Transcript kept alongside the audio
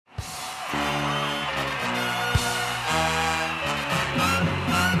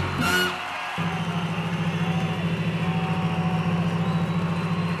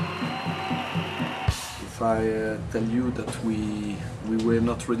I tell you that we were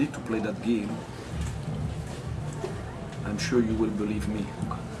not ready to play that game, I'm sure you will believe me.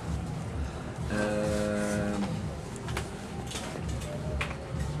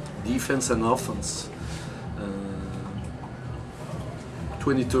 Defense and offense.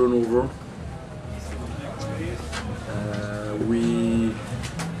 20 turnover.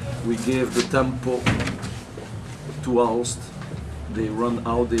 We gave the tempo to Aalst. They run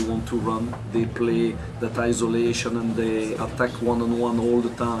out, they want to run. They play that isolation and they attack one-on-one all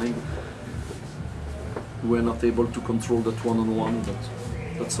the time. We're not able to control that one-on-one, but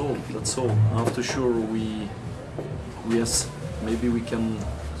that's all. That's all. After sure, yes, maybe we can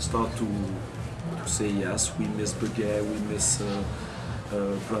start to say yes. We miss Beguet, we miss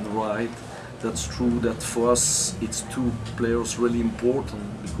Charleroi. That's true that for us it's two players really important,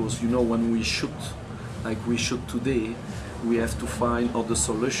 because you know when we shoot like we shoot today, we have to find other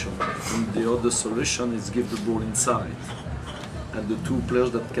solution, and the other solution is give the ball inside. And the two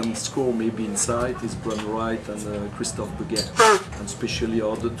players that can score maybe inside is Charleroi and Christophe Beguet, and especially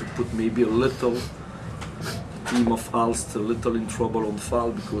order to put maybe a little team of Aalst a little in trouble on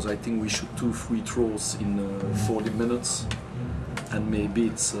foul, because I think we shoot 2 free throws in 40 minutes, and maybe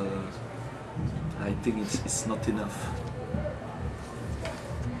it's I think it's not enough.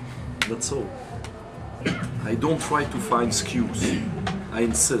 That's all. I don't try to find excuse. I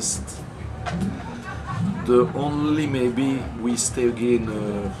insist. The only maybe we stay again,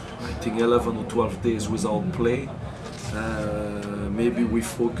 I think 11 or 12 days without play. Maybe we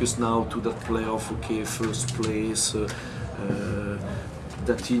focus now to that playoff, okay, first place,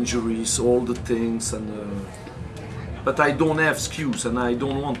 that injuries, all the things, and but I don't have excuse, and I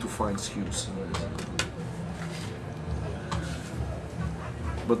don't want to find excuse.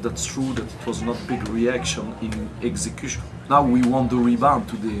 But that's true that it was not big reaction in execution. Now we won the rebound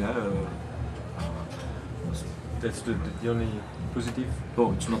today. That's the only positive?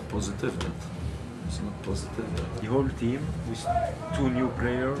 Oh, it's not positive that. It's not positive that. The whole team with 2 new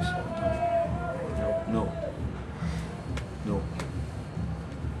players? No. No.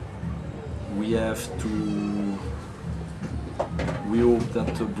 We have to. We hope that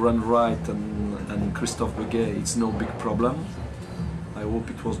Charleroi and Christophe Beguet, it's no big problem. I hope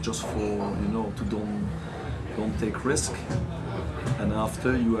it was just for, you know, to don't take risk. And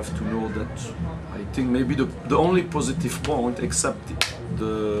after you have to know that I think maybe the only positive point, except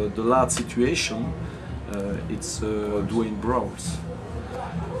the last situation, it's Dwayne Browse,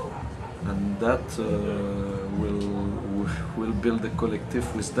 and that will build a collective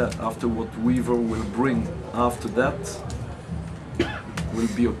with that. After what Weaver will bring after that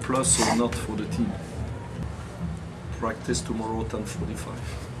will be a plus or not for the team. Practice tomorrow 10:45.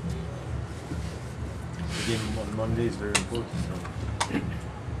 The game on Monday is very important.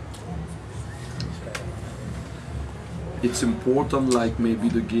 It's important, like maybe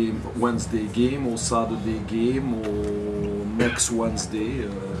the game, Wednesday game or Saturday game or next Wednesday.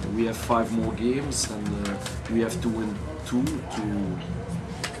 We have 5 more games, and we have to win 2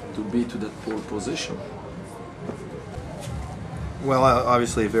 to be to that pole position. Well,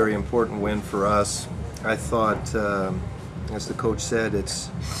 obviously a very important win for us. I thought, as the coach said, it's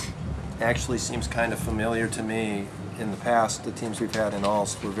actually seems kind of familiar to me. In the past, the teams we've had in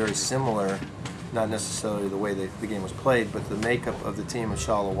Aalst were very similar, not necessarily the way the game was played, but the makeup of the team of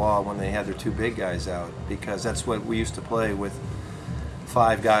Charleroi when they had their 2 big guys out, because that's what we used to play with,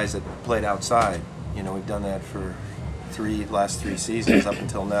 5 guys that played outside. You know, we've done that for last 3 seasons up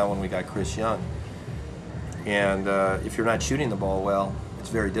until now when we got Chris Young. And if you're not shooting the ball well, it's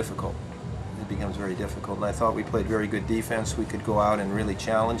very difficult. It becomes very difficult. And I thought we played very good defense. We could go out and really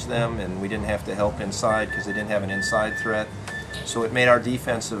challenge them, and we didn't have to help inside because they didn't have an inside threat. So it made our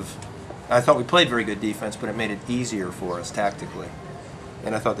defensive, I thought we played very good defense, but it made it easier for us tactically.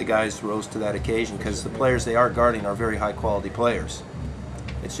 And I thought the guys rose to that occasion, because the players they are guarding are very high quality players.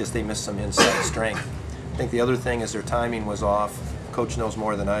 It's just they missed some inside strength. I think the other thing is their timing was off. Coach knows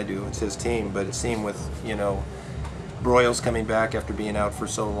more than I do. It's his team, but it seemed with, you know, Broyles coming back after being out for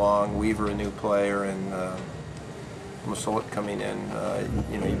so long, Weaver a new player, and Massolet coming in,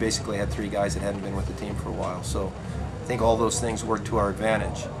 you know, you basically had 3 guys that hadn't been with the team for a while. So I think all those things worked to our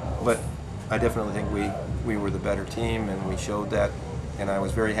advantage. But I definitely think we were the better team, and we showed that. And I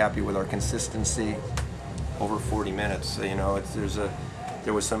was very happy with our consistency over 40 minutes. You know,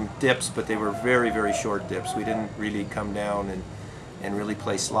 there was some dips, but they were very, very short dips. We didn't really come down and really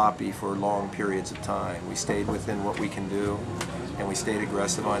play sloppy for long periods of time. We stayed within what we can do, and we stayed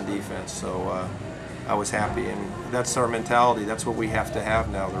aggressive on defense. So I was happy, and that's our mentality. That's what we have to have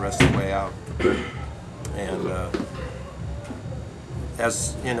now the rest of the way out. And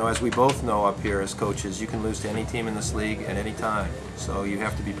as you know, as we both know up here as coaches, you can lose to any team in this league at any time. So you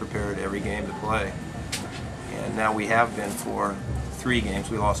have to be prepared every game to play. And now we have been for 3 games.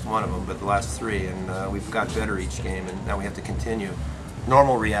 We lost one of them, but the last 3, and we've got better each game, and now we have to continue.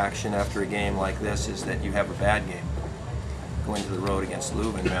 Normal reaction after a game like this is that you have a bad game. Going to the road against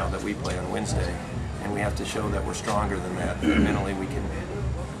Leuven now that we play on Wednesday, and we have to show that we're stronger than that. Mentally, we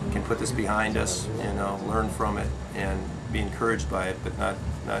can put this behind us, you know, learn from it, and be encouraged by it, but not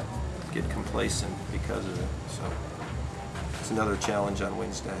get complacent because of it. So it's another challenge on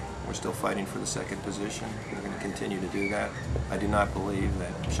Wednesday. We're still fighting for the 2nd position. We're going to continue to do that. I do not believe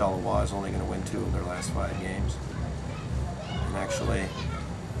that Charleroi is only going to win 2 of their last 5 games. And actually,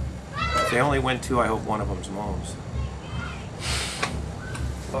 if they only win 2, I hope one of them's Mons.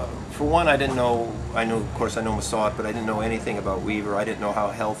 For one, I didn't know. I knew, of course, I know Massad, but I didn't know anything about Weaver. I didn't know how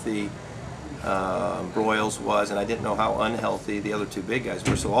healthy Broyles was, and I didn't know how unhealthy the other 2 big guys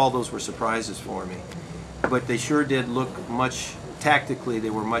were. So all those were surprises for me. But they sure did look much, tactically,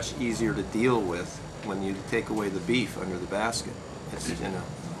 they were much easier to deal with when you take away the beef under the basket. It's, you know,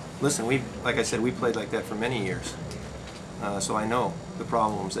 listen, like I said, we played like that for many years. So I know the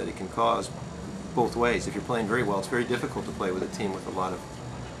problems that it can cause both ways. If you're playing very well, it's very difficult to play with a team with a lot of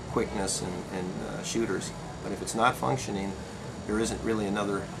quickness and shooters. But if it's not functioning, there isn't really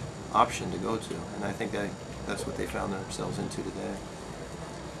another option to go to. And I think that's what they found themselves into today.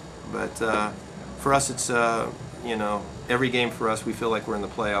 But for us, it's, you know, every game for us, we feel like we're in the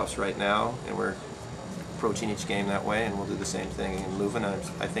playoffs right now, and we're approaching each game that way, and we'll do the same thing in Leuven.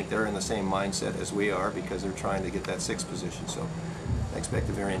 I think they're in the same mindset as we are because they're trying to get that 6th position. So I expect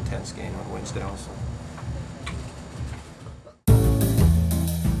a very intense game on Wednesday also.